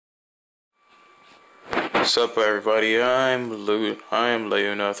What's up, everybody? I'm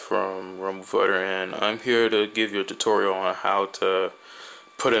Leunneth from Rumble Fighter, and I'm here to give you a tutorial on how to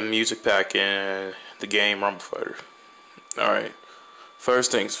put a music pack in the game Rumble Fighter. Alright,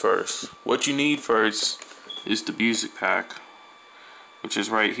 first things first. What you need first is the music pack, which is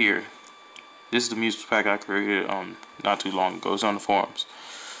right here. This is the music pack I created not too long ago. It's on the forums.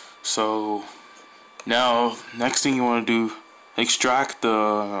 So now, next thing you want to do, extract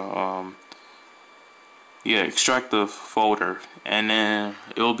the folder, and then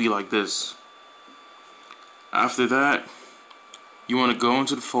it'll be like this. After that, you want to go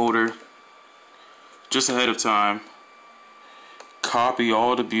into the folder just ahead of time, copy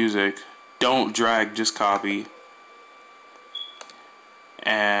all the music, don't drag, just copy,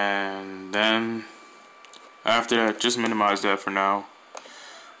 and then after that, just minimize that for now.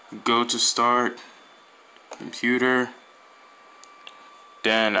 Go to start, computer,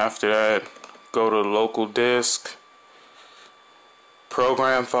 then after that, go to local disk,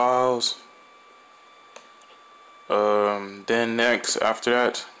 program files, then next, after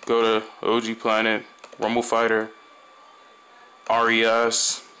that, go to OG Planet, Rumble Fighter,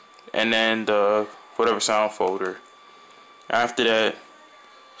 RES, and then the whatever sound folder. After that,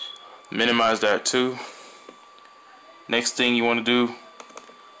 minimize that too. Next thing you want to do,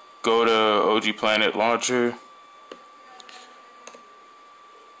 go to OG Planet launcher.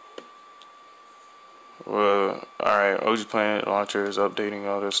 Alright, OG Planet launcher is updating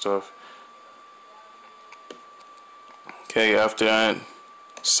all this stuff. Okay, after that,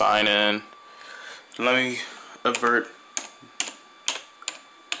 sign in. Let me avert.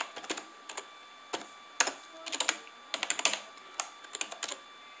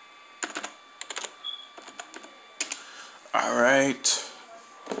 Alright.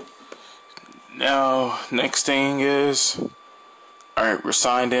 Now, next thing is, alright, we're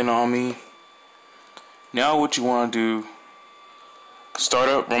signed in on me. Now what you want to do, start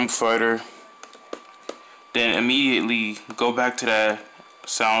up Rumble Fighter, then immediately go back to that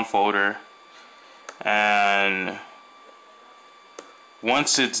sound folder, and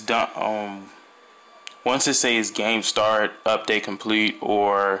once it's done, once it says game start, update complete,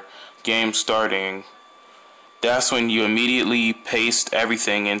 or game starting, that's when you immediately paste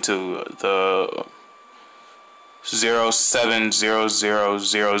everything into the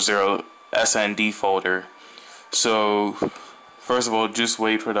 070000 SND folder. So first of all, just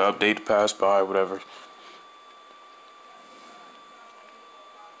wait for the update to pass by, whatever.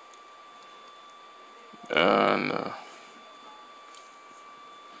 And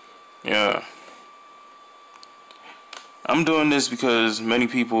yeah, I'm doing this because many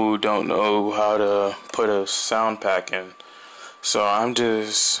people don't know how to put a sound pack in, so I'm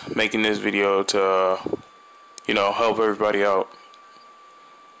just making this video to help everybody out.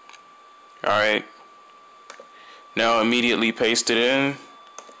 Alright, now immediately paste it in.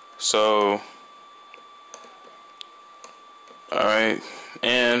 So alright,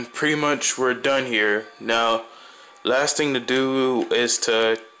 and pretty much we're done here. Now, last thing to do is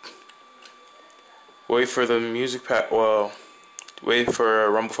to wait for the music pack, wait for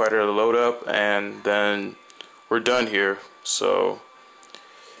Rumble Fighter to load up, and then we're done here. So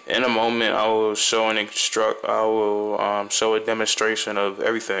in a moment I will show show a demonstration of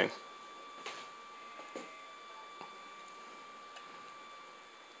everything.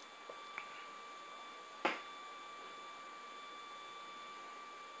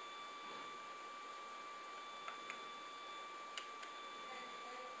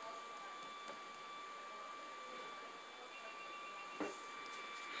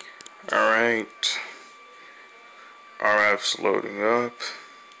 Alright, RF's loading up,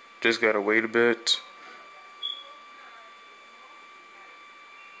 just gotta wait a bit.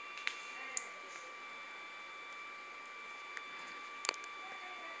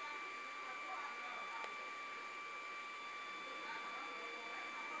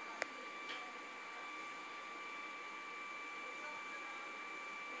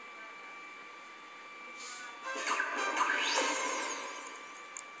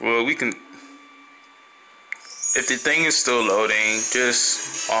 Well, we can, if the thing is still loading,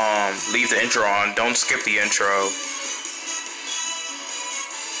 just leave the intro on. Don't skip the intro.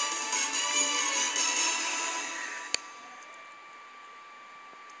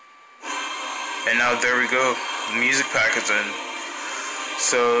 And now there we go. The music pack is in.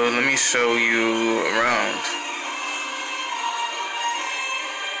 So let me show you around.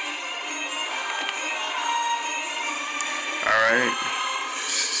 Alright.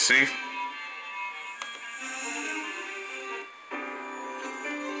 See?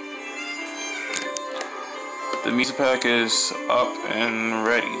 The music pack is up and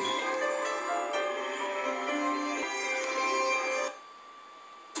ready.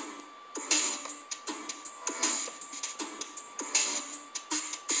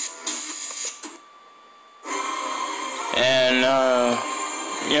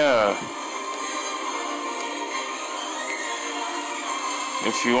 Yeah.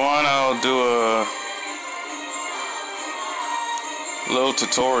 If you want, I'll do a little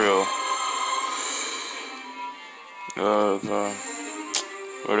tutorial of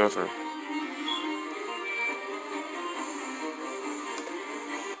whatever.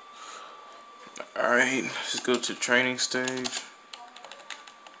 Alright, let's go to training stage.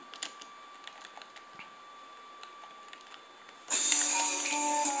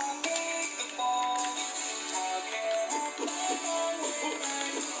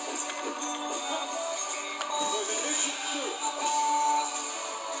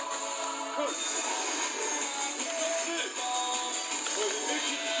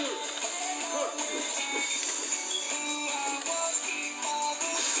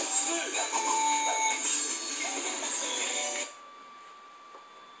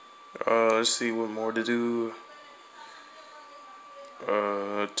 Let's see what more to do.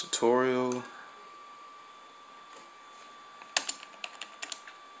 Tutorial.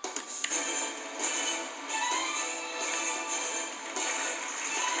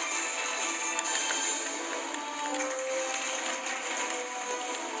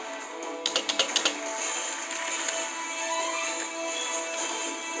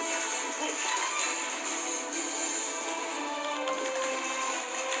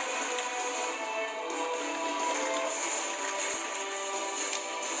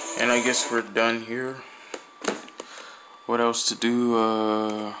 And I guess we're done here. What else to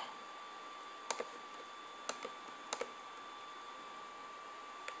do?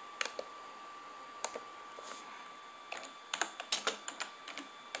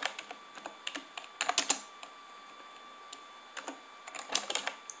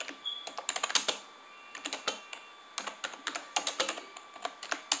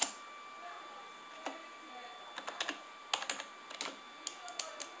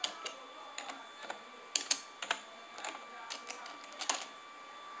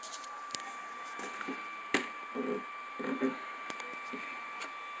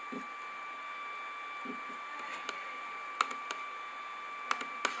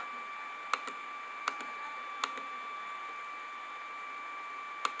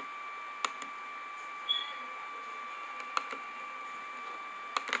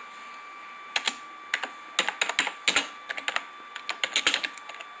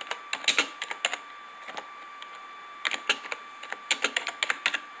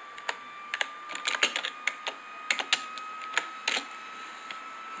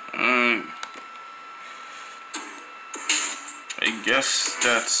 I guess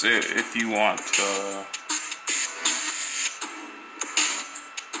that's it. If you want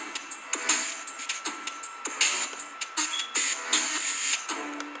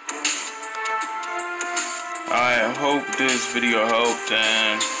I hope this video helped,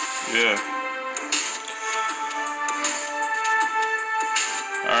 and yeah.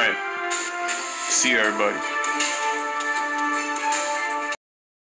 Alright. See you, everybody.